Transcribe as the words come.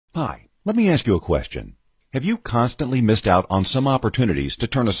Hi, let me ask you a question. Have you constantly missed out on some opportunities to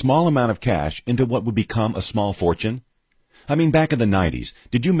turn a small amount of cash into what would become a small fortune? I mean, back in the 90s,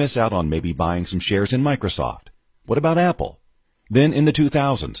 did you miss out on maybe buying some shares in Microsoft? What about Apple? Then in the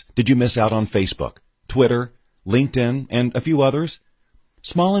 2000s, did you miss out on Facebook, Twitter, LinkedIn, and a few others?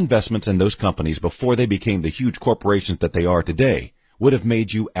 Small investments in those companies before they became the huge corporations that they are today would have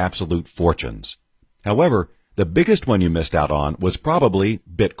made you absolute fortunes. However, the biggest one you missed out on was probably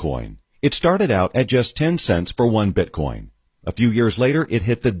Bitcoin. It started out at just 10 cents for one Bitcoin. A few years later, it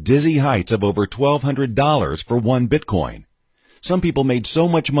hit the dizzy heights of over $1,200 for one Bitcoin. Some people made so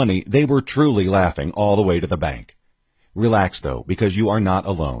much money they were truly laughing all the way to the bank. Relax, though, because you are not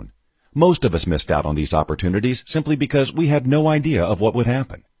alone. Most of us missed out on these opportunities simply because we had no idea of what would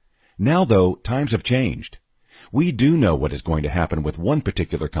happen. Now, though, times have changed. We do know what is going to happen with one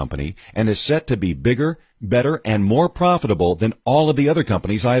particular company and is set to be bigger, better, and more profitable than all of the other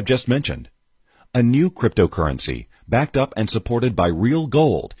companies I have just mentioned. A new cryptocurrency, backed up and supported by real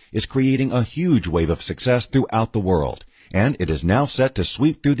gold, is creating a huge wave of success throughout the world, and it is now set to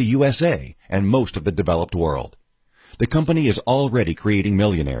sweep through the USA and most of the developed world. The company is already creating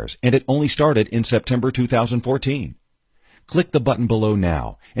millionaires, and it only started in September 2014. Click the button below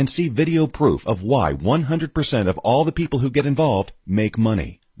now and see video proof of why 100% of all the people who get involved make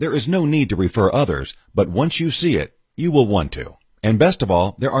money. There is no need to refer others, but once you see it, you will want to. And best of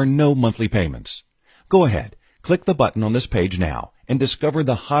all, there are no monthly payments. Go ahead, click the button on this page now and discover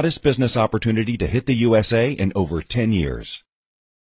the hottest business opportunity to hit the USA in over 10 years.